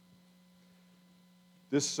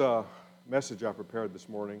This message I prepared this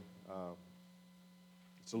morning,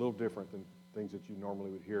 it's a little different than things that you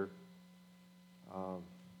normally would hear.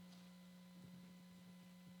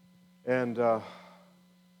 And I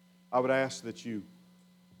would ask that you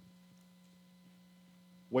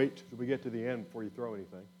wait till we get to the end before you throw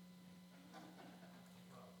anything.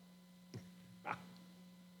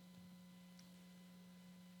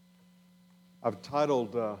 I've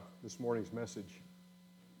titled this morning's message,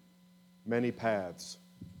 Many Paths.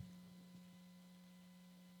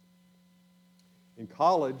 In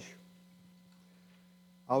college,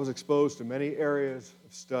 I was exposed to many areas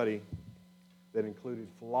of study that included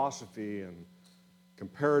philosophy and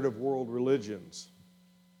comparative world religions,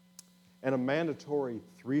 and a mandatory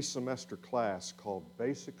 3-semester class called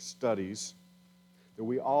Basic Studies that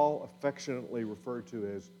we all affectionately refer to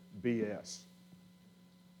as BS.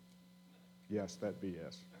 Yes, that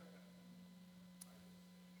BS.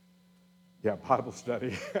 Yeah, Bible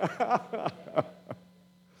study.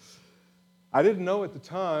 I didn't know at the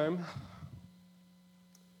time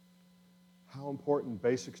how important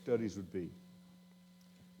basic studies would be.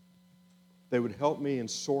 They would help me in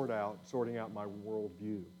sorting out my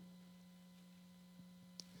worldview.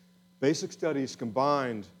 Basic studies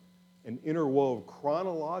combined and interwove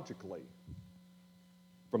chronologically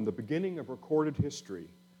from the beginning of recorded history,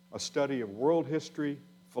 a study of world history,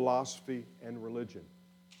 philosophy, and religion,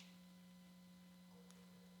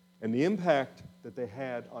 and the impact that they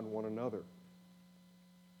had on one another.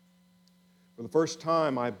 For the first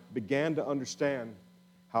time, I began to understand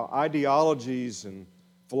how ideologies and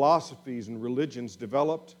philosophies and religions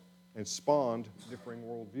developed and spawned differing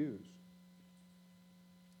worldviews.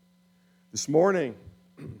 This morning,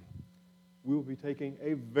 we will be taking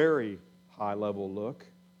a very high-level look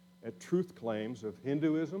at truth claims of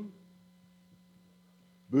Hinduism,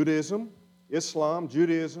 Buddhism, Islam,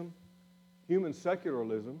 Judaism, human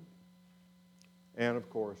secularism, and,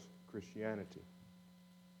 of course, Christianity.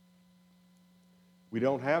 We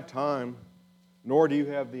don't have time, nor do you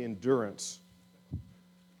have the endurance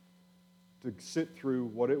to sit through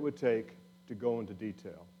what it would take to go into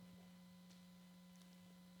detail.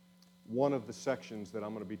 One of the sections that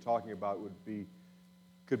I'm going to be talking about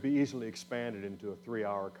could be easily expanded into a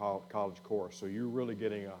 3-hour college course. So you're really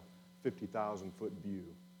getting a 50,000-foot view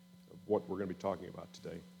of what we're going to be talking about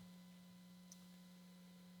today.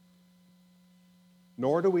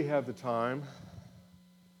 Nor do we have the time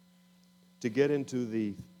to get into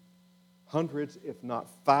the hundreds, if not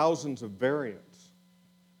thousands, of variants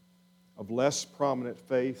of less prominent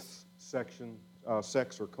faiths, sects,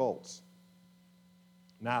 or cults.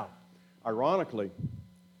 Now, ironically,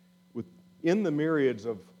 within the myriads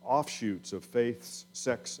of offshoots of faiths,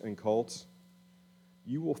 sects, and cults,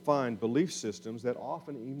 you will find belief systems that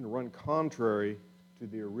often even run contrary to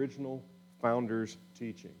the original founders'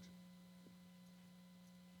 teachings.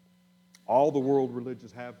 All the world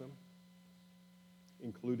religions have them,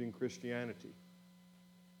 including Christianity.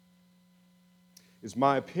 It's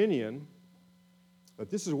my opinion that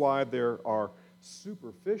this is why there are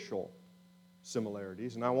superficial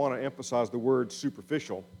similarities, and I want to emphasize the word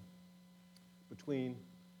superficial, between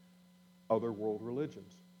other world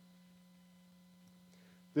religions.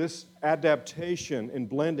 This adaptation and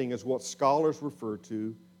blending is what scholars refer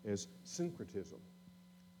to as syncretism.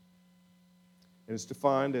 And it's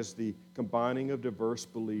defined as the combining of diverse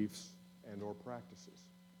beliefs and or practices.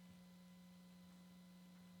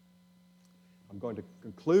 I'm going to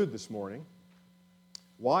conclude this morning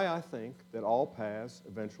why I think that all paths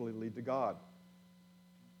eventually lead to God,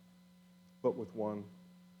 but with one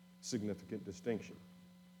significant distinction.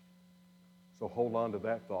 So hold on to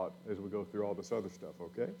that thought as we go through all this other stuff,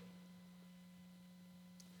 okay?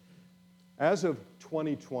 As of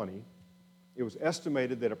 2020, it was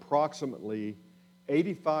estimated that approximately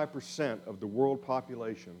 85% of the world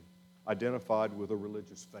population identified with a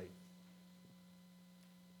religious faith.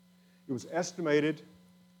 It was estimated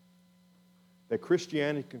that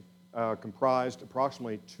Christianity comprised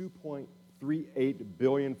approximately 2.38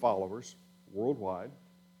 billion followers worldwide,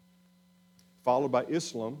 followed by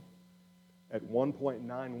Islam at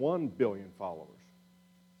 1.91 billion followers.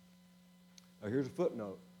 Now here's a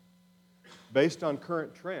footnote. Based on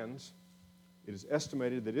current trends, it is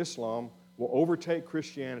estimated that Islam will overtake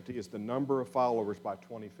Christianity as the number of followers by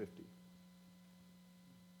 2050.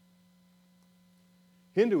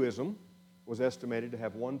 Hinduism was estimated to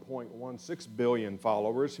have 1.16 billion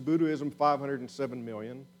followers, Buddhism 507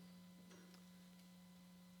 million,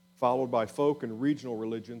 followed by folk and regional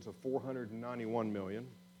religions of 491 million,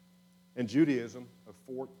 and Judaism of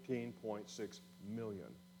 14.6 million.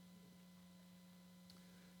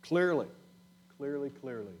 Clearly,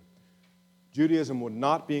 Judaism would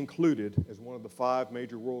not be included as one of the 5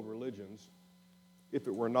 major world religions if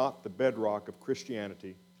it were not the bedrock of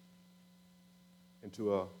Christianity and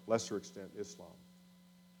to a lesser extent Islam.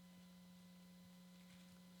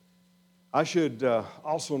 I should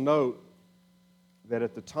also note that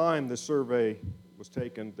at the time this survey was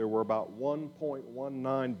taken, there were about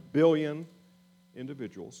 1.19 billion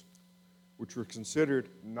individuals which were considered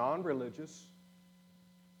non-religious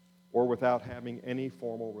or without having any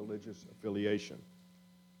formal religious affiliation.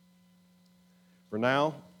 For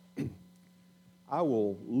now, I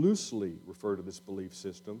will loosely refer to this belief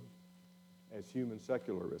system as human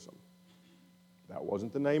secularism. That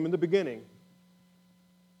wasn't the name in the beginning,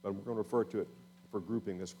 but we're going to refer to it for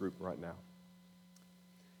grouping this group right now.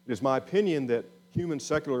 It is my opinion that human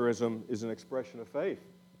secularism is an expression of faith.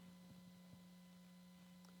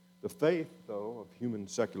 The faith, though, of human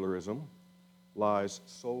secularism lies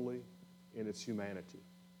solely in its humanity.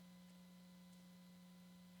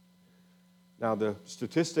 Now, the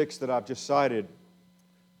statistics that I've just cited,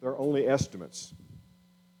 they're only estimates.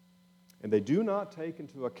 And they do not take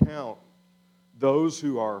into account those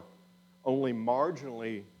who are only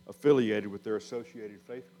marginally affiliated with their associated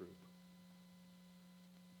faith group.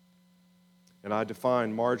 And I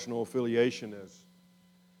define marginal affiliation as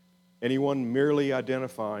anyone merely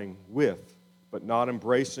identifying with, but not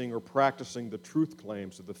embracing or practicing the truth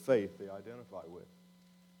claims of the faith they identify with.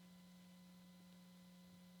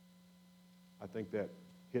 I think that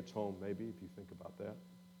hits home, maybe, if you think about that.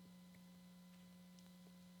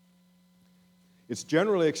 It's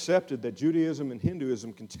generally accepted that Judaism and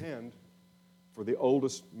Hinduism contend for the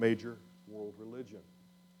oldest major world religion.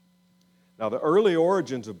 Now, the early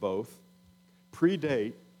origins of both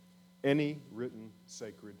predate any written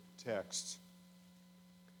sacred texts.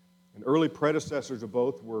 And early predecessors of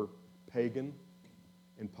both were pagan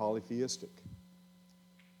and polytheistic.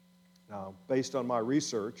 Now, based on my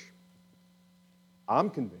research, I'm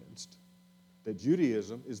convinced that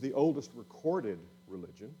Judaism is the oldest recorded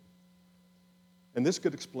religion, and this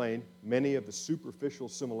could explain many of the superficial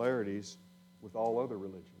similarities with all other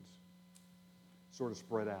religions, sort of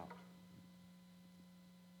spread out.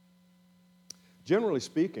 Generally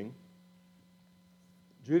speaking,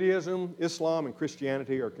 Judaism, Islam, and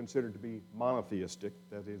Christianity are considered to be monotheistic,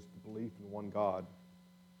 that is, the belief in one God,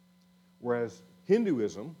 whereas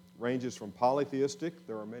Hinduism ranges from polytheistic,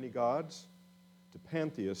 there are many gods, to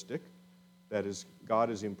pantheistic, that is, God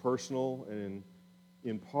is impersonal and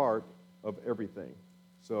in part of everything.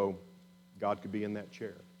 So God could be in that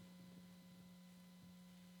chair.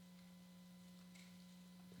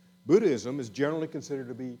 Buddhism is generally considered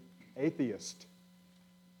to be atheist.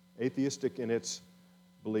 Atheistic in its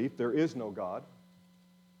belief there is no God,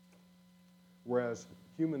 whereas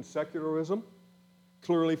human secularism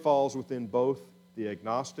clearly falls within both the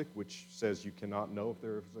agnostic, which says you cannot know if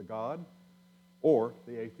there is a God, or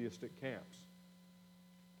the atheistic camps.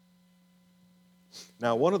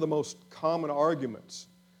 Now, one of the most common arguments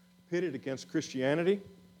pitted against Christianity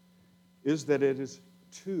is that it is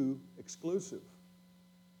too exclusive.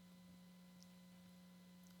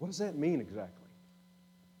 What does that mean exactly?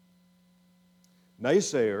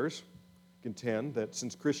 Naysayers contend that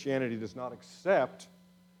since Christianity does not accept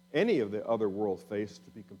any of the other world faiths to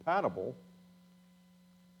be compatible,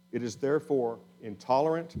 it is therefore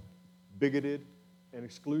intolerant, bigoted, and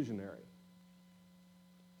exclusionary.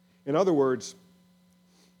 In other words,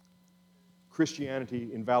 Christianity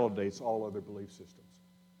invalidates all other belief systems.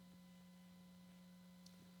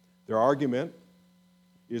 Their argument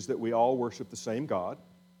is that we all worship the same God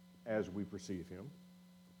as we perceive Him,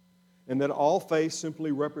 and that all faiths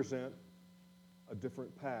simply represent a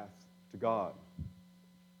different path to God.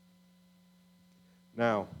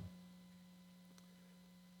 Now,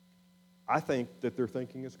 I think that their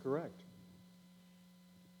thinking is correct.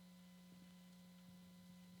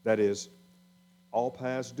 That is, all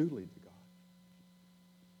paths do lead to God.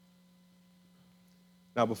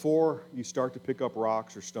 Now, before you start to pick up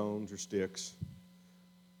rocks or stones or sticks,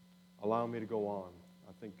 allow me to go on.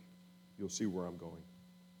 I think you'll see where I'm going.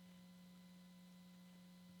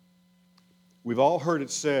 We've all heard it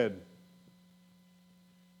said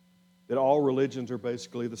that all religions are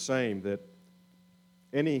basically the same, that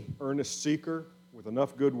any earnest seeker with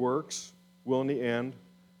enough good works will in the end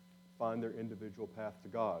find their individual path to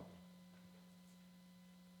God.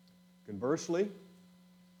 Conversely,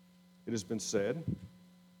 it has been said,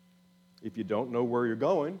 if you don't know where you're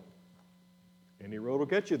going, any road will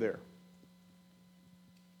get you there.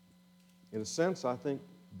 In a sense, I think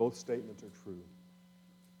both statements are true.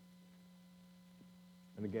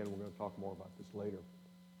 And again, we're going to talk more about this later.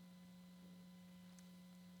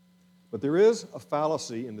 But there is a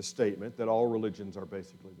fallacy in the statement that all religions are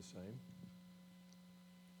basically the same.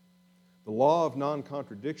 The law of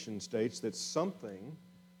non-contradiction states that something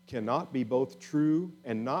cannot be both true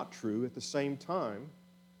and not true at the same time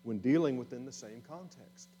when dealing within the same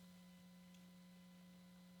context.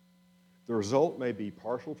 The result may be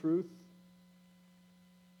partial truth,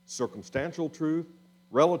 circumstantial truth,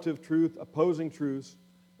 relative truth, opposing truths,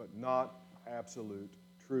 but not absolute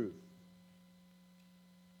truth.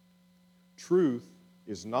 Truth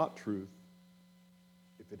is not truth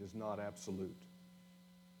if it is not absolute.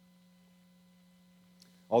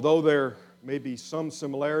 Although there may be some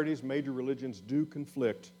similarities, major religions do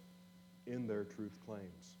conflict in their truth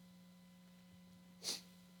claims.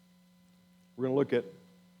 We're going to look at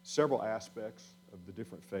several aspects of the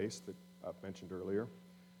different faiths that I've mentioned earlier.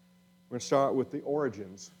 We're going to start with the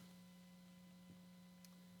origins.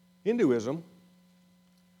 Hinduism,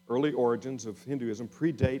 early origins of Hinduism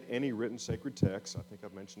predate any written sacred text. I think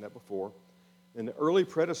I've mentioned that before. And the early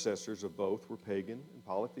predecessors of both were pagan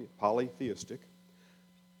and polytheistic.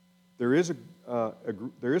 There is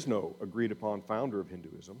no agreed-upon founder of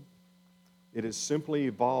Hinduism. It has simply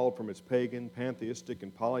evolved from its pagan, pantheistic,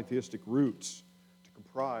 and polytheistic roots to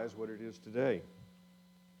comprise what it is today.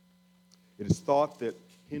 It is thought that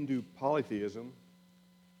Hindu polytheism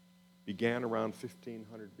began around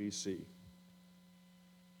 1500 BC.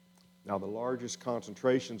 Now, the largest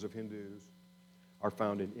concentrations of Hindus are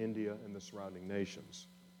found in India and the surrounding nations.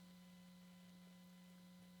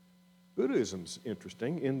 Buddhism's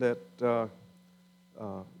interesting in that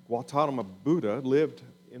Gautama Buddha lived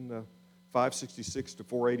in the 566 to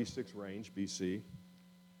 486 range BC,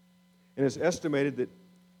 and it's estimated that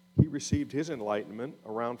he received his enlightenment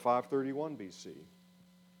around 531 BC.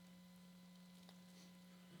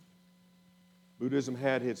 Buddhism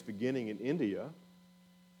had its beginning in India,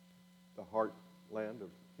 the heartland of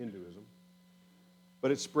Hinduism,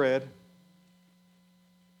 but it spread,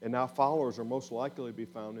 and now followers are most likely to be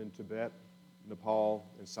found in Tibet, Nepal,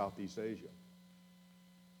 and Southeast Asia.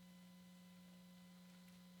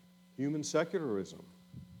 Human secularism.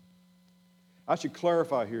 I should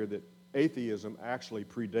clarify here that atheism actually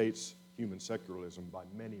predates human secularism by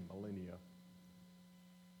many millennia.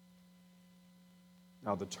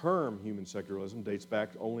 Now, the term human secularism dates back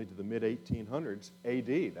only to the mid-1800s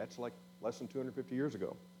AD. That's like less than 250 years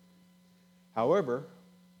ago. However,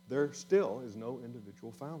 there still is no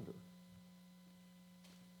individual founder.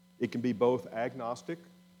 It can be both agnostic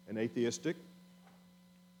and atheistic.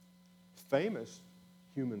 Famous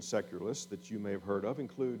human secularists that you may have heard of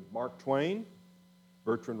include Mark Twain,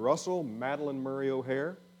 Bertrand Russell, Madeleine Murray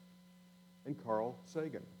O'Hair, and Carl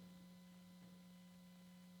Sagan.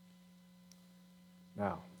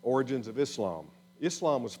 Now, origins of Islam.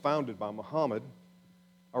 Islam was founded by Muhammad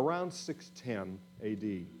around 610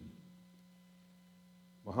 AD.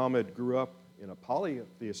 Muhammad grew up in a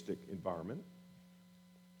polytheistic environment,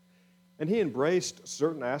 and he embraced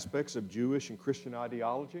certain aspects of Jewish and Christian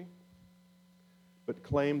ideology, but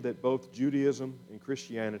claimed that both Judaism and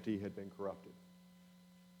Christianity had been corrupted.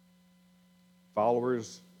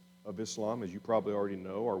 Followers of Islam, as you probably already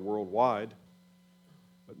know, are worldwide,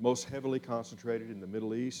 but most heavily concentrated in the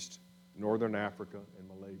Middle East, Northern Africa, and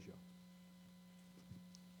Malaysia.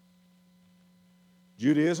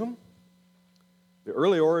 Judaism. The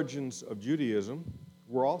early origins of Judaism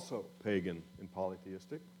were also pagan and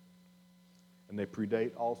polytheistic, and they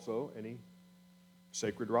predate also any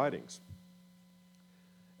sacred writings.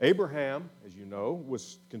 Abraham, as you know,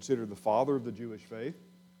 was considered the father of the Jewish faith.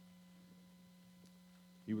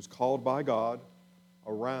 He was called by God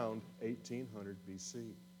around 1800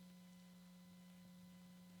 BC.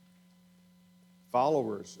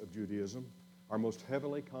 Followers of Judaism are most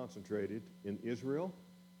heavily concentrated in Israel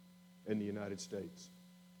and the United States.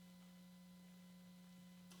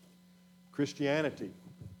 Christianity.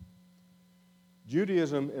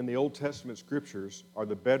 Judaism and the Old Testament scriptures are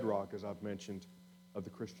the bedrock, as I've mentioned, of the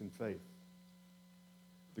Christian faith.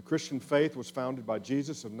 The Christian faith was founded by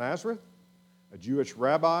Jesus of Nazareth, a Jewish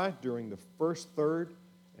rabbi during the first third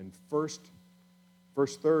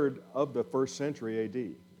of the first century AD. Let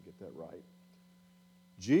me get that right.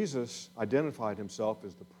 Jesus identified himself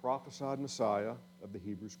as the prophesied Messiah of the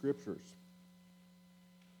Hebrew Scriptures.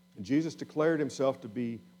 And Jesus declared himself to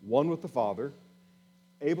be one with the Father,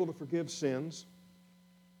 able to forgive sins,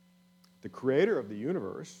 the creator of the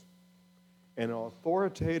universe, and an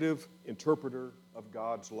authoritative interpreter of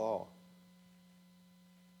God's law.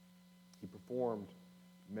 He performed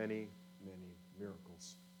many, many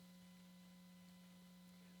miracles.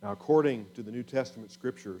 Now, according to the New Testament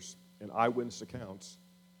scriptures and eyewitness accounts,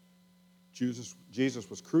 Jesus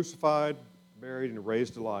was crucified, buried, and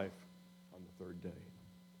raised to life third day.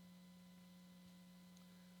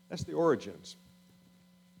 That's the origins.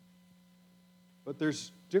 But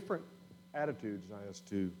there's different attitudes as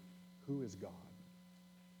to who is God.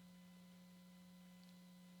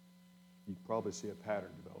 You can probably see a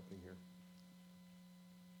pattern developing here.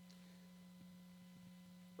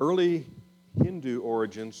 Early Hindu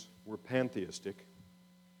origins were pantheistic,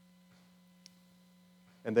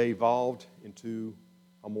 and they evolved into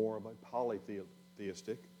a more of a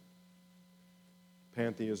polytheistic.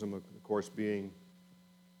 Pantheism, of course, being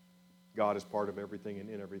God is part of everything and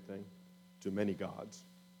in everything, to many gods.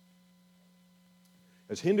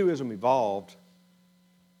 As Hinduism evolved,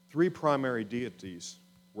 three primary deities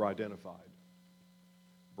were identified: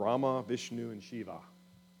 Brahma, Vishnu, and Shiva.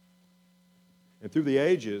 And through the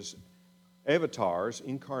ages, avatars,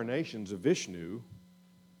 incarnations of Vishnu,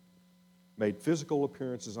 made physical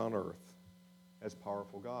appearances on earth as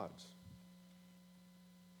powerful gods.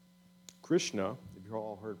 Krishna, you've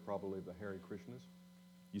all heard probably of the Hare Krishnas.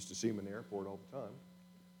 Used to see him in the airport all the time.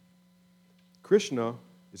 Krishna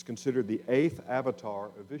is considered the 8th avatar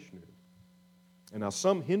of Vishnu. And now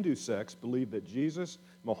some Hindu sects believe that Jesus,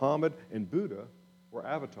 Muhammad, and Buddha were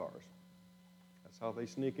avatars. That's how they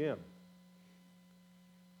sneak in.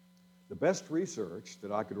 The best research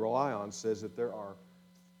that I could rely on says that there are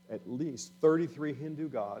at least 33 Hindu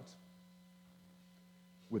gods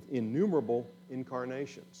with innumerable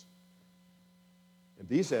incarnations. And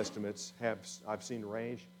these estimates I've seen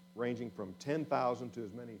ranging from 10,000 to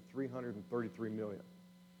as many 333 million.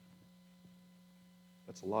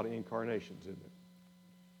 That's a lot of incarnations, isn't it?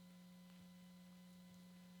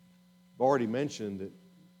 I've already mentioned that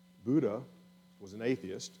Buddha was an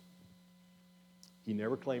atheist. He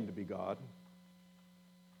never claimed to be God.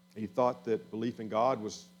 He thought that belief in God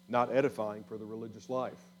was not edifying for the religious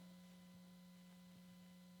life.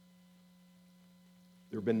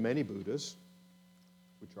 There have been many Buddhas,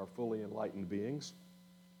 which are fully enlightened beings,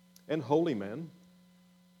 and holy men,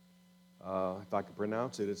 if I could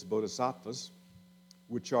pronounce it, it's bodhisattvas,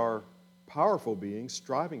 which are powerful beings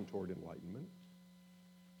striving toward enlightenment.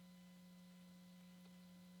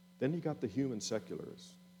 Then you got the human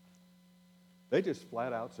secularists. They just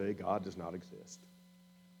flat out say God does not exist.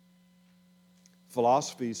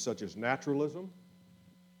 Philosophies such as naturalism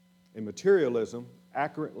and materialism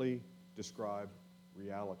accurately describe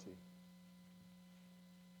reality.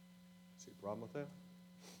 See a problem with that?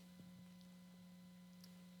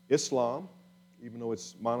 Islam, even though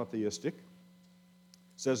it's monotheistic,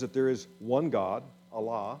 says that there is one God,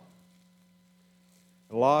 Allah.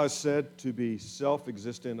 Allah is said to be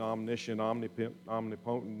self-existent, omniscient,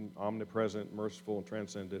 omnipotent, omnipresent, merciful, and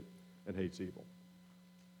transcendent, and hates evil.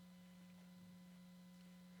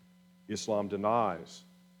 Islam denies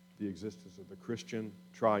the existence of the Christian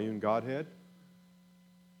triune Godhead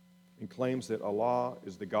and claims that Allah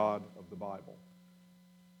is the God of the Bible.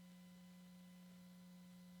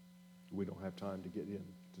 We don't have time to get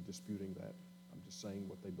into disputing that. I'm just saying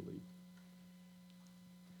what they believe.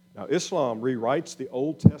 Now, Islam rewrites the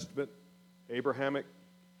Old Testament Abrahamic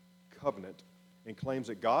covenant and claims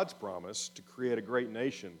that God's promise to create a great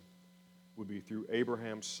nation would be through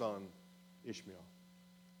Abraham's son, Ishmael.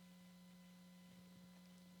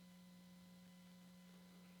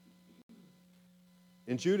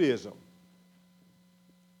 In Judaism,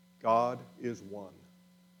 God is one,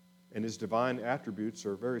 and his divine attributes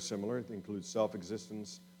are very similar. It includes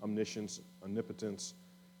self-existence, omniscience, omnipotence,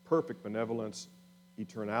 perfect benevolence,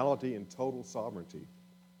 eternality, and total sovereignty.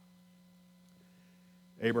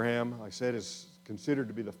 Abraham, I said, is considered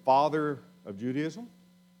to be the father of Judaism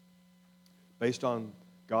based on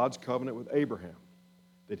God's covenant with Abraham,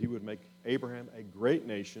 that he would make Abraham a great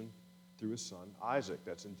nation through his son Isaac.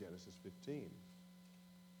 That's in Genesis 15.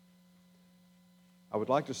 I would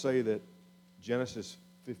like to say that Genesis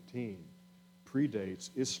 15 predates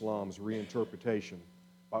Islam's reinterpretation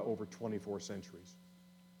by over 24 centuries.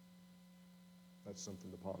 That's something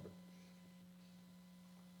to ponder.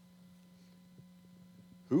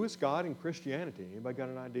 Who is God in Christianity? Anybody got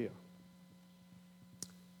an idea?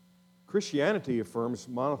 Christianity affirms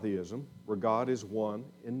monotheism, where God is one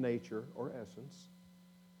in nature or essence,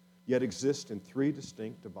 yet exists in three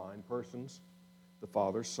distinct divine persons: the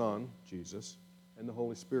Father, Son, Jesus, and the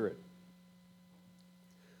Holy Spirit.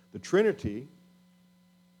 The Trinity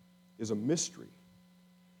is a mystery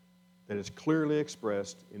that is clearly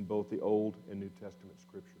expressed in both the Old and New Testament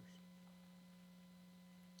scriptures.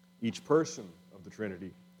 Each person of the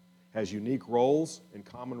Trinity has unique roles and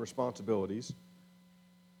common responsibilities,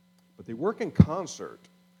 but they work in concert,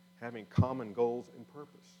 having common goals and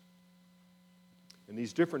purpose. And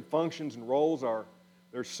these different functions and roles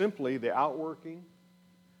they're simply the outworking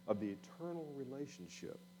of the eternal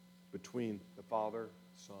relationship between the Father,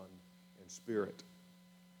 Son, and Spirit.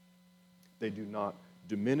 They do not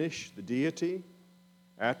diminish the deity,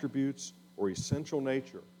 attributes, or essential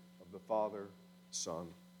nature of the Father, Son,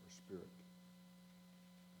 or Spirit.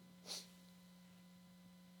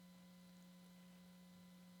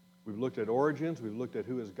 We've looked at origins. We've looked at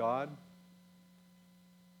who is God.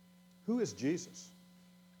 Who is Jesus?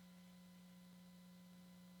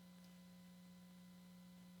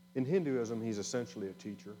 In Hinduism, he's essentially a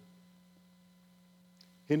teacher.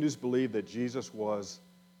 Hindus believe that Jesus was,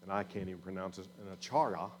 and I can't even pronounce it, an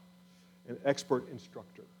acharya, an expert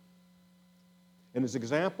instructor. And his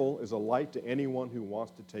example is a light to anyone who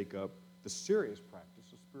wants to take up the serious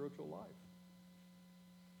practice of spiritual life.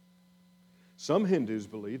 Some Hindus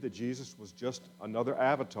believe that Jesus was just another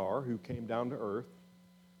avatar who came down to earth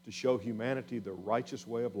to show humanity the righteous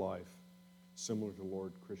way of life, similar to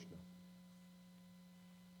Lord Krishna.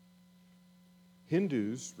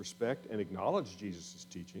 Hindus respect and acknowledge Jesus'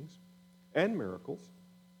 teachings and miracles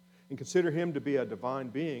and consider him to be a divine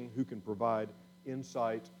being who can provide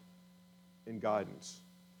insight and guidance.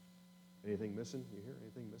 Anything missing? You hear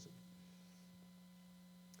anything missing?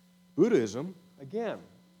 Buddhism, again,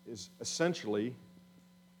 is essentially,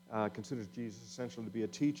 considers Jesus essentially to be a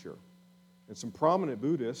teacher. And some prominent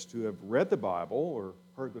Buddhists who have read the Bible or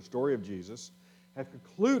heard the story of Jesus have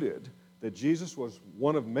concluded that Jesus was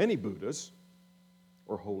one of many Buddhas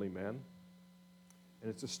or holy men, and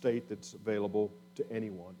it's a state that's available to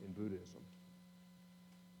anyone in Buddhism.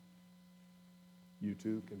 You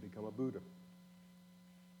too can become a Buddha.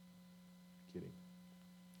 Kidding.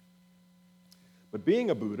 But being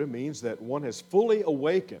a Buddha means that one has fully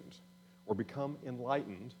awakened or become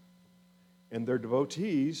enlightened, and their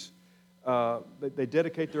devotees, they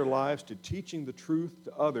dedicate their lives to teaching the truth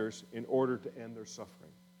to others in order to end their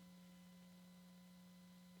suffering.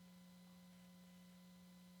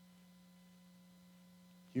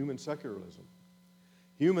 Human secularism.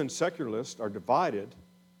 Human secularists are divided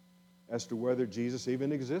as to whether Jesus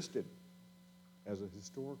even existed as a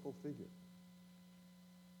historical figure.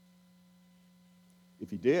 If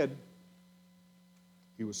he did,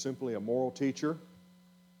 he was simply a moral teacher,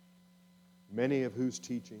 many of whose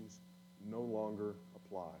teachings no longer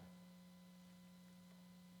apply.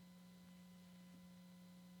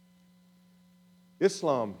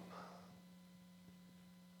 Islam.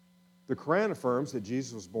 The Quran affirms that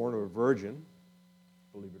Jesus was born of a virgin,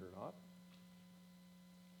 believe it or not.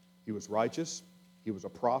 He was righteous, he was a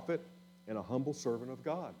prophet, and a humble servant of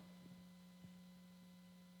God.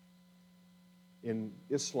 In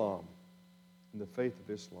Islam, in the faith of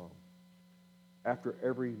Islam, after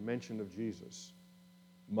every mention of Jesus,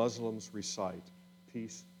 Muslims recite,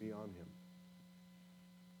 "Peace be on him."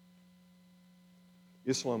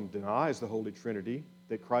 Islam denies the Holy Trinity,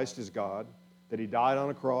 that Christ is God, that he died on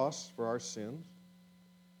a cross for our sins,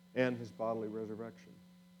 and his bodily resurrection.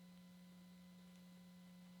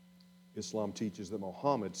 Islam teaches that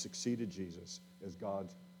Muhammad succeeded Jesus as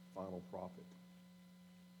God's final prophet.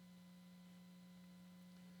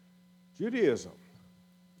 Judaism.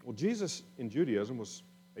 Well, Jesus in Judaism was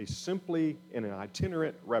simply an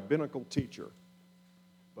itinerant rabbinical teacher,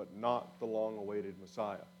 but not the long-awaited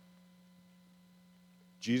Messiah.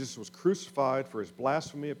 Jesus was crucified for his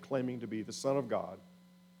blasphemy of claiming to be the Son of God,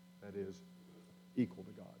 that is, equal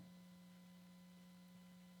to God.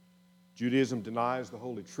 Judaism denies the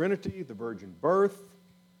Holy Trinity, the virgin birth,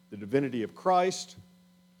 the divinity of Christ,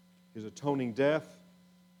 his atoning death,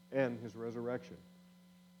 and his resurrection.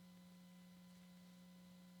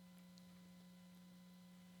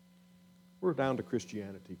 We're down to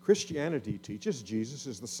Christianity. Christianity teaches Jesus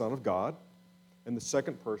is the Son of God and the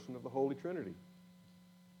second person of the Holy Trinity.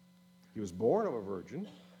 He was born of a virgin,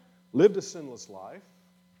 lived a sinless life,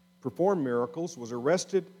 performed miracles, was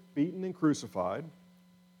arrested, beaten, and crucified.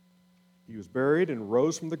 He was buried and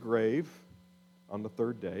rose from the grave on the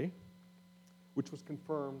third day, which was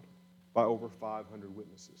confirmed by over 500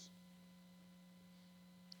 witnesses.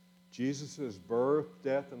 Jesus' birth,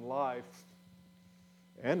 death, and life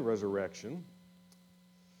and resurrection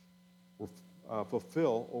will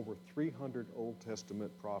fulfill over 300 Old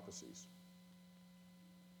Testament prophecies.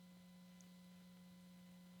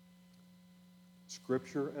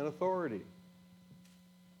 Scripture and authority.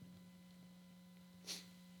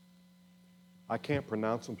 I can't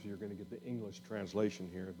pronounce them, so you're going to get the English translation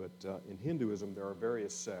here, but in Hinduism there are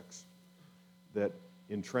various sects that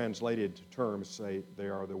in translated terms say they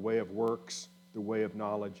are the way of works, the way of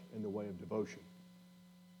knowledge, and the way of devotion.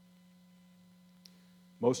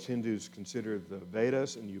 Most Hindus consider the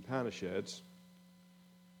Vedas and the Upanishads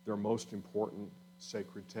their most important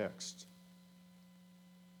sacred texts.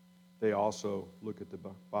 They also look at the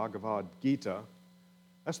Bhagavad Gita.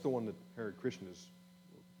 That's the one that Hare Krishnas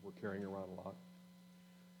were carrying around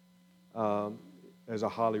a lot, as a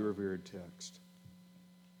highly revered text.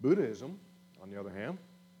 Buddhism, on the other hand,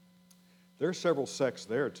 there are several sects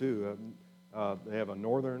there too. They have a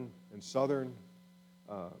northern and southern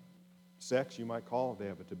sects, you might call. They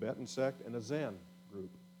have a Tibetan sect and a Zen group.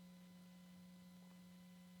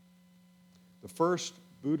 The first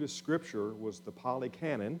Buddhist scripture was the Pali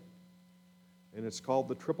Canon, and it's called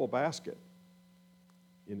the Triple Basket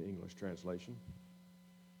in English translation.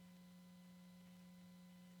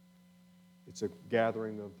 It's a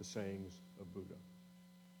gathering of the sayings of Buddha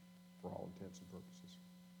for all intents and purposes.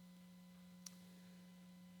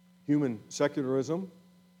 Human secularism,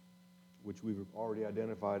 which we've already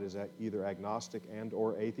identified as either agnostic and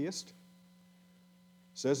or atheist,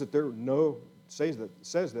 says that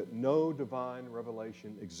no divine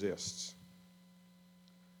revelation exists.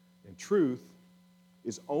 And truth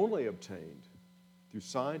is only obtained through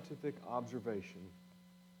scientific observation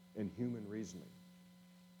and human reasoning.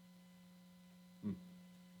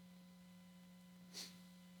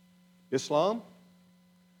 Islam,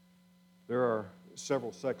 there are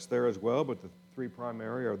several sects there as well, but the three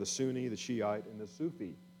primary are the Sunni, the Shiite, and the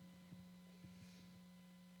Sufi.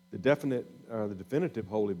 The definitive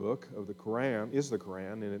holy book of the Quran is the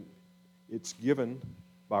Quran, and it's given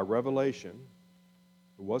by revelation.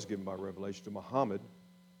 It was given by revelation to Muhammad,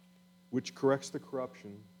 which corrects the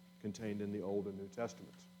corruption contained in the Old and New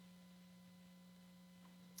Testaments.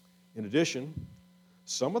 In addition,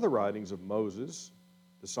 some of the writings of Moses,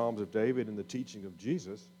 the Psalms of David, and the teaching of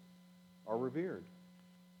Jesus are revered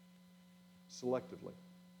selectively.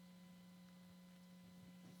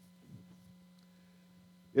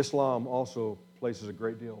 Islam also places a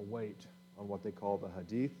great deal of weight on what they call the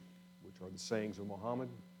hadith, which are the sayings of Muhammad,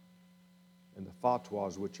 and the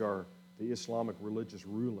fatwas, which are the Islamic religious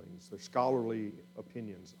rulings. They're scholarly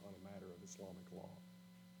opinions on a matter of Islamic law.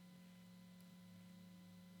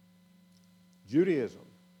 Judaism,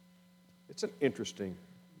 it's an interesting,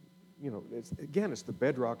 it's the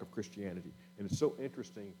bedrock of Christianity, and it's so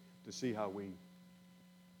interesting to see how we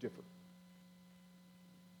differ.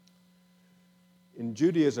 In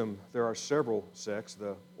Judaism, there are several sects: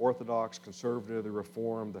 the Orthodox, Conservative, the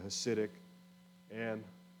Reformed, the Hasidic, and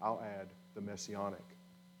I'll add the Messianic.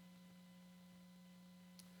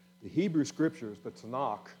 The Hebrew Scriptures, the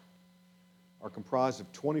Tanakh, are comprised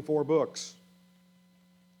of 24 books: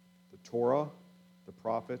 the Torah, the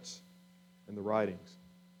prophets, and the writings.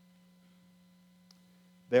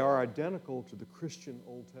 They are identical to the Christian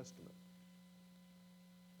Old Testament,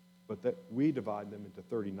 but that we divide them into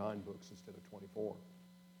 39 books instead of 24.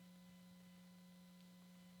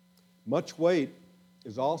 Much weight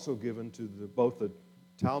is also given to both the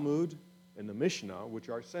Talmud and the Mishnah, which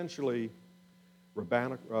are essentially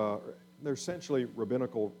rabbinical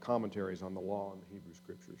commentaries on the law and the Hebrew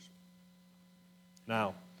Scriptures.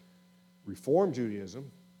 Now, Reformed Judaism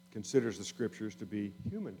considers the Scriptures to be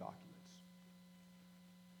human documents.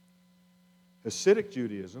 Hasidic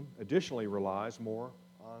Judaism additionally relies more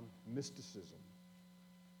on mysticism.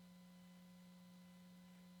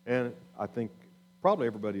 And I think probably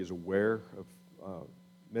everybody is aware of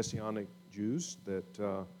Messianic Jews,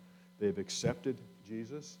 that they've accepted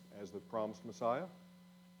Jesus as the promised Messiah.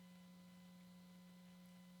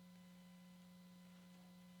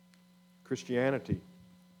 Christianity,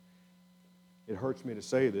 it hurts me to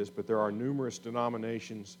say this, but there are numerous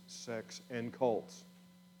denominations, sects, and cults.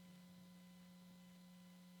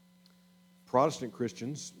 Protestant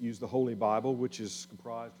Christians use the Holy Bible, which is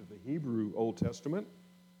comprised of the Hebrew Old Testament,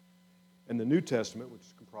 and the New Testament, which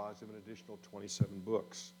is comprised of an additional 27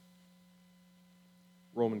 books.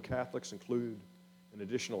 Roman Catholics include an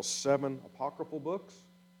additional 7 apocryphal books,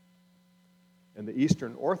 and the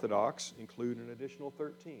Eastern Orthodox include an additional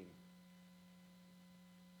 13.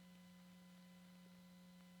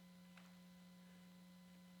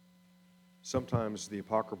 Sometimes the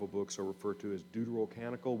apocryphal books are referred to as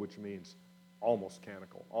deuterocanonical, which means almost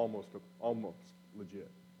canonical, almost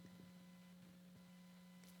legit.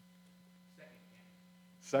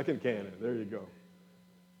 Second canon, there you go.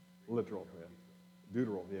 Literal, yeah.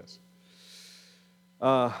 Deuteral, yes.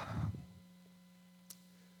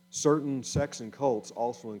 Certain sects and cults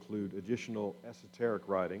also include additional esoteric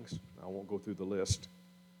writings, I won't go through the list,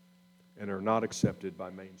 and are not accepted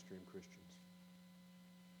by mainstream Christians.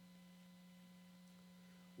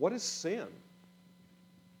 What is sin?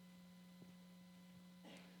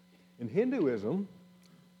 In Hinduism,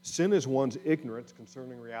 sin is one's ignorance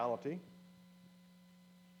concerning reality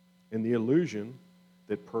and the illusion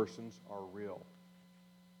that persons are real.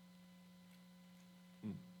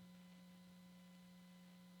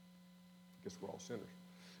 guess we're all sinners.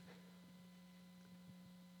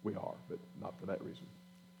 We are, but not for that reason.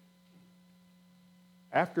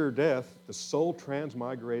 After death, the soul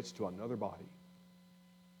transmigrates to another body,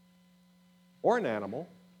 or an animal,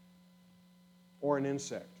 or an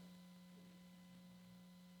insect,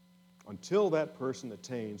 until that person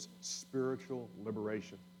attains spiritual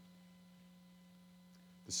liberation.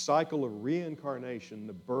 The cycle of reincarnation,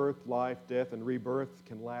 the birth, life, death, and rebirth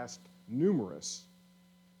can last numerous,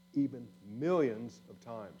 even millions of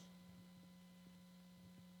times.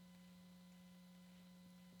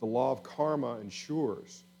 The law of karma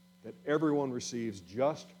ensures that everyone receives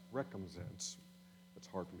just recompense. That's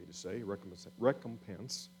hard for me to say,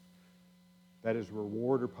 recompense. That is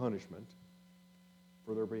reward or punishment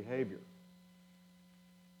for their behavior.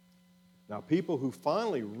 Now, people who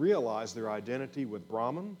finally realize their identity with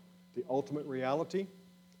Brahman, the ultimate reality,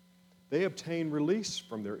 they obtain release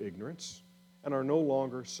from their ignorance and are no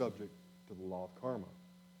longer subject to the law of karma.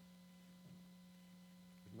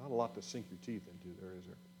 There's not a lot to sink your teeth into there, is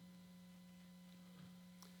there?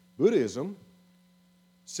 Buddhism,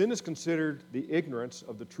 sin is considered the ignorance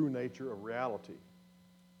of the true nature of reality.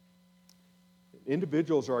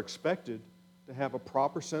 Individuals are expected to have a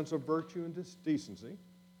proper sense of virtue and decency.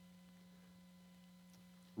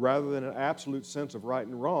 Rather than an absolute sense of right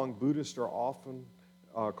and wrong, Buddhists are often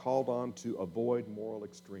called on to avoid moral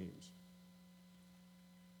extremes.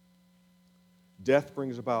 Death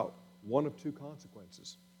brings about one of two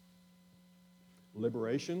consequences: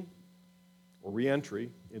 liberation or re-entry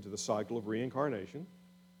into the cycle of reincarnation.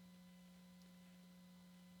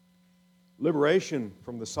 Liberation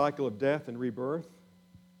from the cycle of death and rebirth,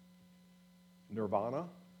 nirvana,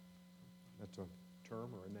 that's a term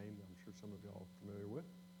or a name that I'm sure some of y'all are familiar with.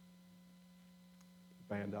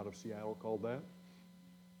 A band out of Seattle called that,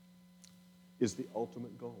 is the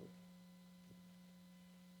ultimate goal.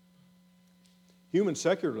 Human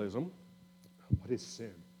secularism, what is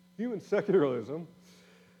sin? Human secularism,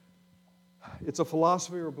 it's a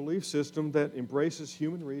philosophy or belief system that embraces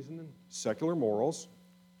human reason and secular morals.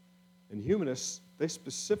 And humanists, they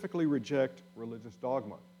specifically reject religious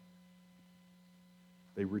dogma.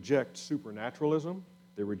 They reject supernaturalism.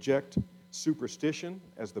 They reject superstition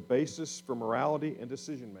as the basis for morality and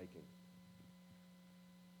decision-making.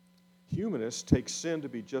 Humanists take sin to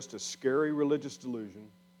be just a scary religious delusion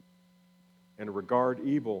and regard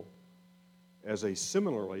evil as a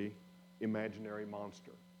similarly imaginary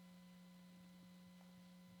monster.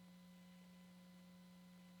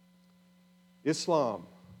 Islam.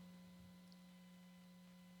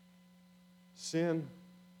 Sin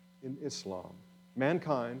in Islam.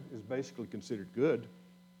 Mankind is basically considered good,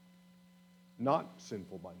 not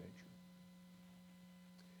sinful by nature.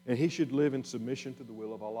 And he should live in submission to the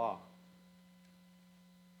will of Allah.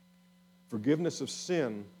 Forgiveness of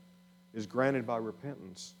sin is granted by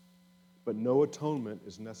repentance, but no atonement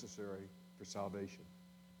is necessary for salvation.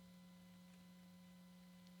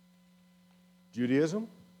 Judaism,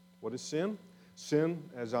 what is sin? Sin,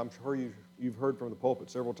 as I'm sure you've heard from the pulpit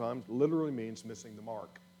several times, literally means missing the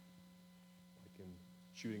mark. Like in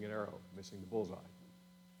shooting an arrow, missing the bullseye.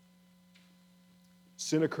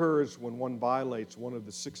 Sin occurs when one violates one of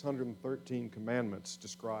the 613 commandments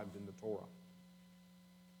described in the Torah.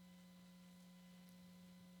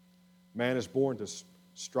 Man is born to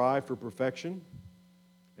strive for perfection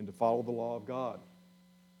and to follow the law of God.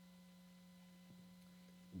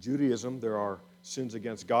 In Judaism, there are sins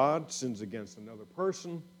against God, sins against another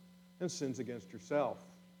person, and sins against yourself.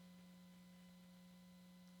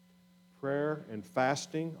 Prayer and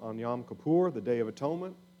fasting on Yom Kippur, the Day of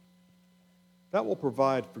Atonement, that will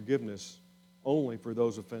provide forgiveness only for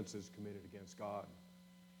those offenses committed against God,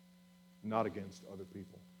 not against other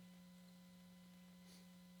people.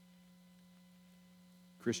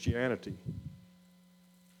 Christianity.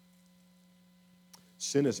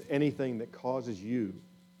 Sin is anything that causes you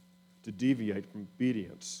to deviate from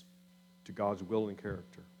obedience to God's will and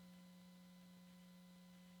character.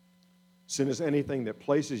 Sin is anything that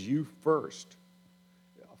places you first,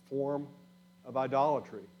 a form of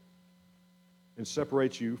idolatry, and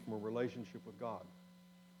separates you from a relationship with God.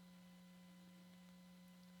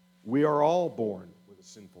 We are all born with a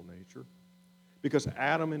sinful nature because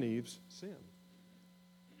Adam and Eve's sinned.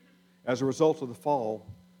 As a result of the fall,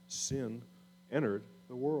 sin entered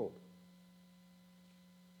the world.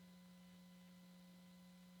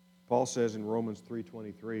 Paul says in Romans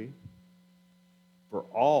 3:23, "For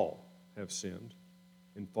all have sinned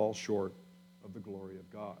and fall short of the glory of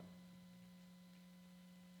God."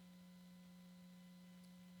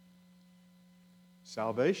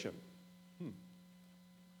 Salvation.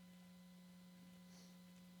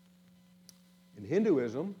 In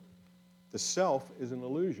Hinduism, The self is an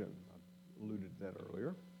illusion. I alluded to that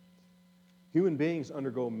earlier. Human beings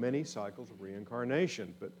undergo many cycles of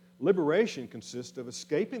reincarnation, but liberation consists of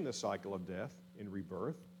escaping the cycle of death in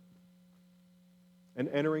rebirth and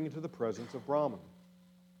entering into the presence of Brahman.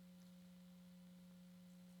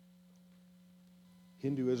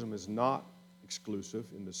 Hinduism is not exclusive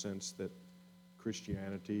in the sense that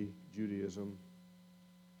Christianity, Judaism,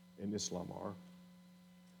 and Islam are.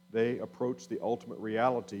 They approach the ultimate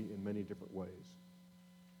reality in many different ways.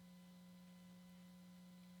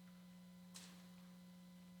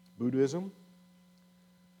 Buddhism,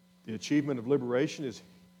 the achievement of liberation is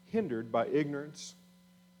hindered by ignorance.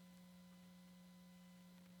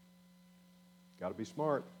 Got to be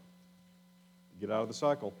smart to get out of the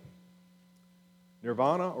cycle.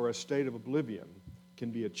 Nirvana, or a state of oblivion,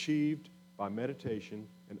 can be achieved by meditation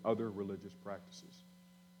and other religious practices.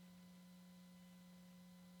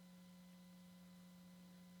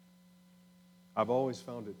 I've always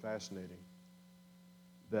found it fascinating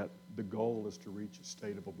that the goal is to reach a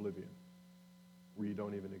state of oblivion where you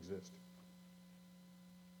don't even exist.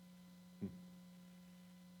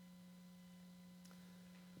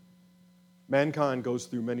 Mankind goes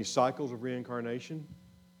through many cycles of reincarnation.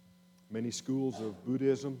 Many schools of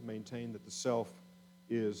Buddhism maintain that the self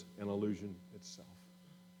is an illusion itself.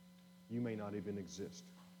 You may not even exist.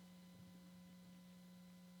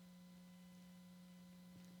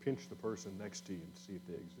 Pinch the person next to you and see if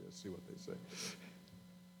they exist, see what they say.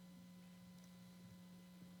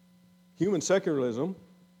 Human secularism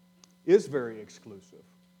is very exclusive.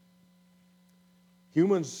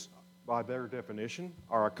 Humans, by their definition,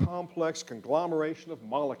 are a complex conglomeration of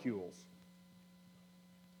molecules,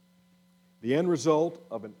 the end result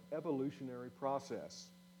of an evolutionary process.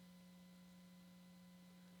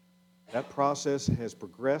 That process has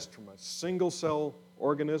progressed from a single-cell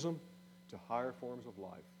organism to higher forms of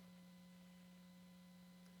life.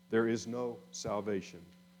 There is no salvation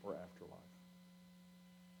or afterlife.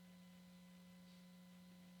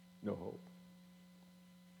 No hope.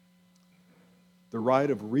 The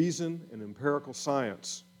right of reason and empirical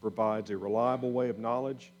science provides a reliable way of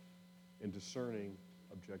knowledge and discerning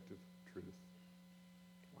objective truth.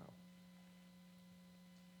 Wow.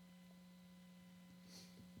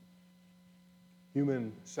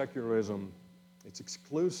 Human secularism, it's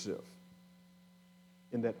exclusive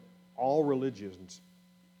in that all religions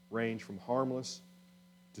range from harmless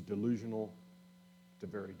to delusional to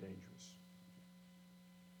very dangerous.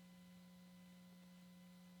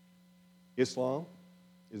 Islam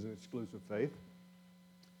is an exclusive faith.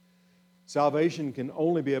 Salvation can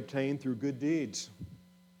only be obtained through good deeds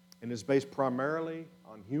and is based primarily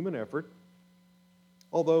on human effort,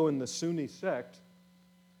 although in the Sunni sect,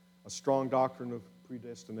 a strong doctrine of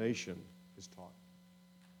predestination is taught.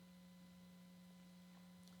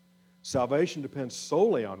 Salvation depends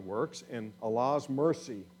solely on works and Allah's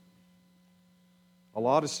mercy.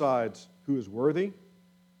 Allah decides who is worthy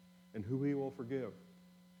and who He will forgive.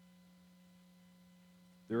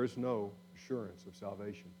 There is no assurance of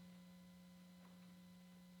salvation.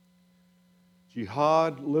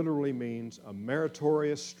 Jihad literally means a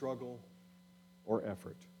meritorious struggle or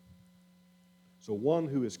effort. So one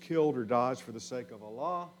who is killed or dies for the sake of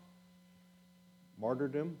Allah,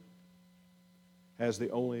 martyrdom, has the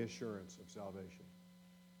only assurance of salvation.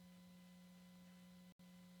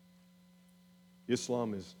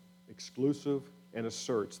 Islam is exclusive and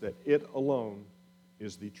asserts that it alone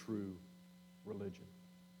is the true religion.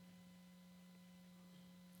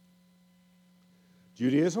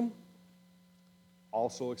 Judaism,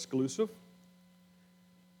 also exclusive.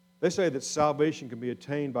 They say that salvation can be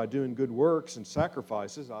attained by doing good works and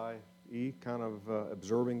sacrifices, i.e., kind of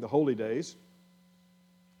observing the holy days.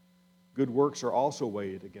 Good works are also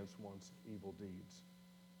weighed against one's evil deeds.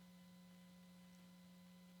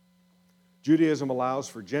 Judaism allows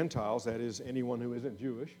for Gentiles, that is, anyone who isn't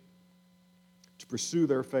Jewish, to pursue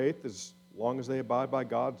their faith as long as they abide by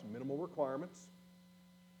God's minimal requirements.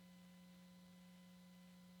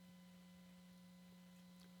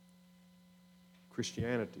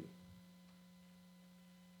 Christianity.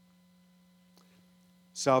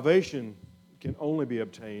 Salvation can only be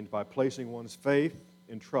obtained by placing one's faith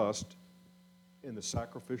and trust in the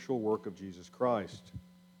sacrificial work of Jesus Christ,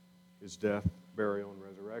 His death, burial, and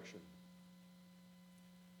resurrection.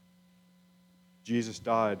 Jesus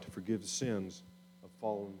died to forgive the sins of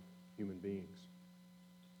fallen human beings.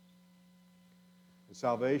 And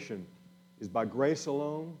salvation is by grace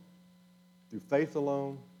alone, through faith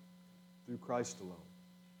alone, through Christ alone.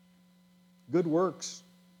 Good works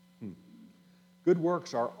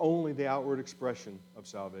are only the outward expression of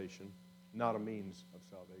salvation, not a means of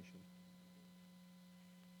salvation.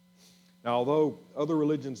 Now, although other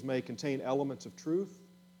religions may contain elements of truth,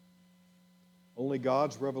 only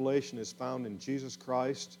God's revelation is found in Jesus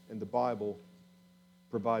Christ, and the Bible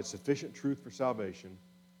provides sufficient truth for salvation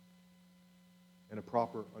and a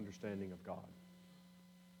proper understanding of God.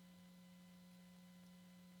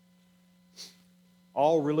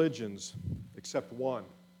 All religions except one,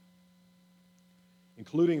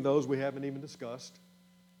 including those we haven't even discussed,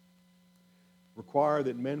 require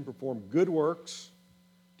that men perform good works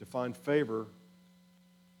to find favor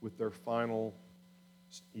with their final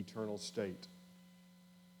eternal state.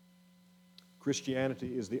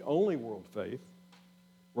 Christianity is the only world faith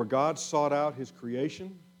where God sought out His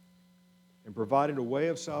creation and provided a way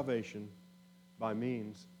of salvation by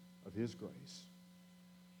means of His grace.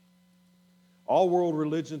 All world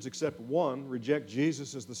religions except one reject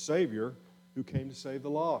Jesus as the Savior who came to save the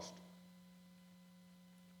lost.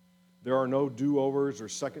 There are no do-overs or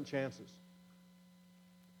second chances.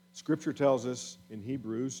 Scripture tells us in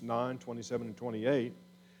Hebrews 9, 27 and 28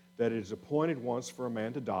 that it is appointed once for a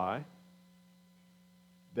man to die,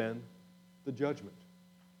 then the judgment.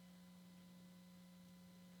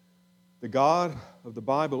 The God of the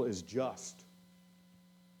Bible is just,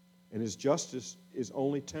 and His justice is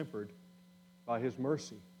only tempered by His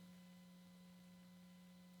mercy.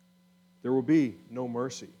 There will be no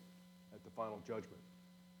mercy at the final judgment.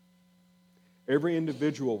 Every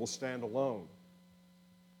individual will stand alone.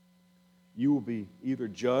 You will be either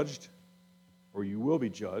judged or you will be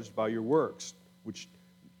judged by your works, which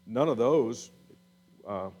none of those,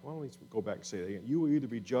 well, let's go back and say that again. You will either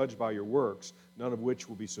be judged by your works, none of which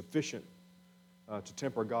will be sufficient to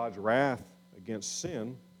temper God's wrath against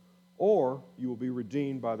sin, or you will be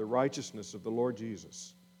redeemed by the righteousness of the Lord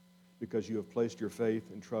Jesus, because you have placed your faith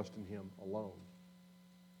and trust in Him alone.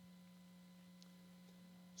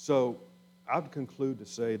 So, I'd conclude to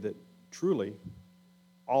say that truly,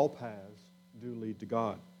 all paths do lead to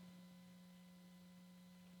God.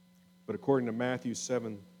 But according to Matthew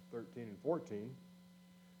 7, 13 and 14,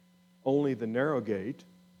 only the narrow gate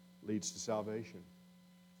leads to salvation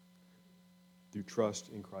through trust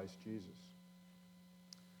in Christ Jesus.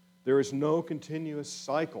 There is no continuous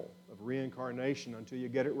cycle of reincarnation until you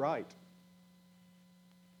get it right.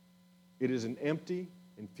 It is an empty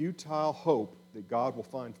and futile hope that God will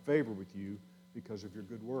find favor with you because of your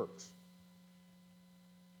good works.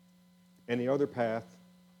 Any other path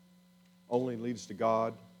only leads to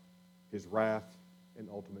God, His wrath, and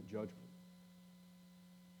ultimate judgment.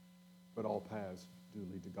 But all paths do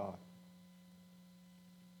lead to God.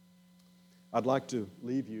 I'd like to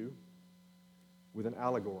leave you with an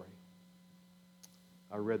allegory.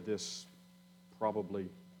 I read this probably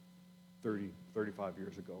 30, 35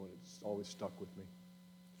 years ago, and it's always stuck with me.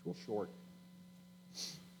 It's real short.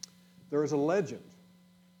 There is a legend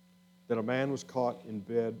that a man was caught in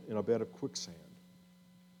a bed of quicksand.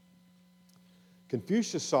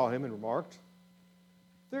 Confucius saw him and remarked,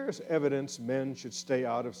 "There is evidence men should stay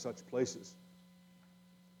out of such places."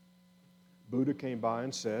 Buddha came by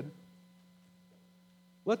and said,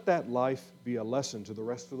 "Let that life be a lesson to the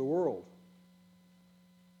rest of the world."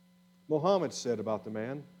 Muhammad said about the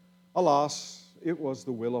man, "Alas, it was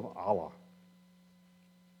the will of Allah."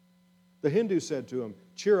 The Hindu said to him,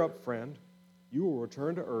 "Cheer up, friend. You will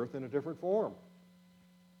return to earth in a different form."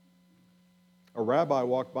 A rabbi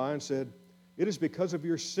walked by and said, "It is because of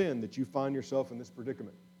your sin that you find yourself in this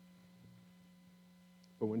predicament."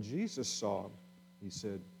 But when Jesus saw him, He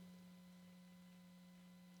said,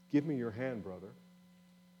 "Give me your hand, brother.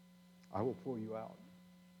 I will pull you out."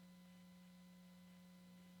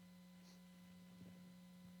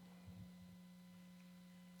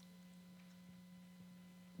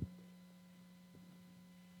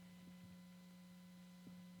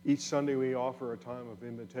 Each Sunday we offer a time of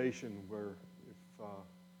invitation where if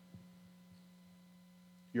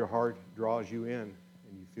your heart draws you in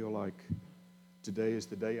and you feel like today is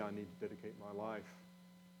the day I need to dedicate my life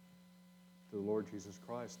to the Lord Jesus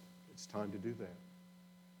Christ, it's time to do that.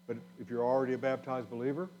 But if you're already a baptized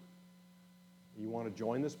believer, you want to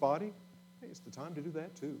join this body, hey, it's the time to do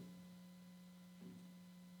that too.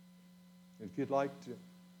 And if you'd like to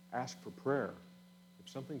ask for prayer, if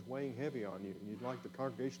something's weighing heavy on you and you'd like the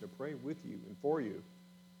congregation to pray with you and for you,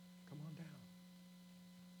 come on down.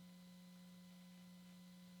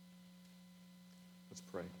 Let's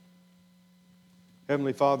pray.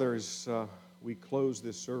 Heavenly Father, as we close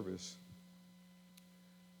this service,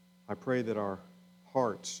 I pray that our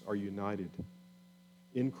hearts are united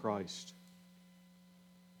in Christ.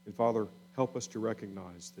 And Father, help us to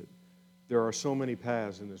recognize that there are so many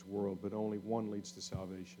paths in this world, but only one leads to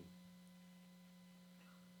salvation.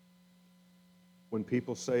 When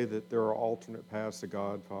people say that there are alternate paths to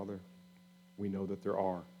God, Father, We know that there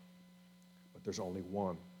are, but there's only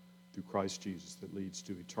one through Christ Jesus that leads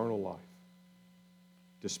to eternal life,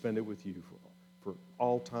 to spend it with you for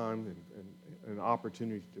all time and an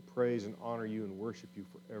opportunity to praise and honor you and worship you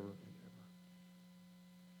forever and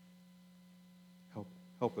ever.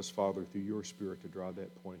 Help us, Father, through your Spirit to drive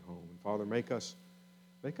that point home. And Father, make us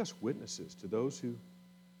witnesses to those who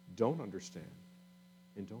don't understand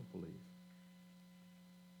and don't believe.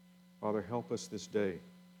 Father, help us this day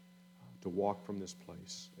to walk from this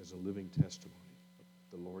place as a living testimony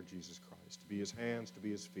of the Lord Jesus Christ, to be his hands, to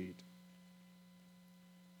be his feet.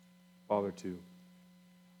 Father, to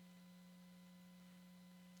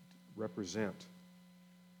represent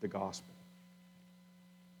the gospel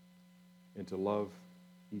and to love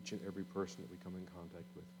each and every person that we come in contact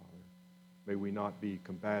with, Father. May we not be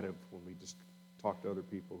combative when we just talk to other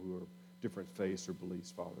people who are different faiths or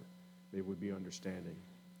beliefs, Father. May we be understanding,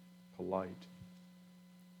 polite.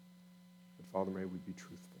 But Father, may we be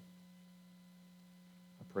truthful.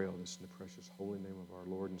 I pray all this in the precious holy name of our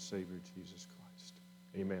Lord and Savior, Jesus Christ.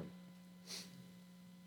 Amen.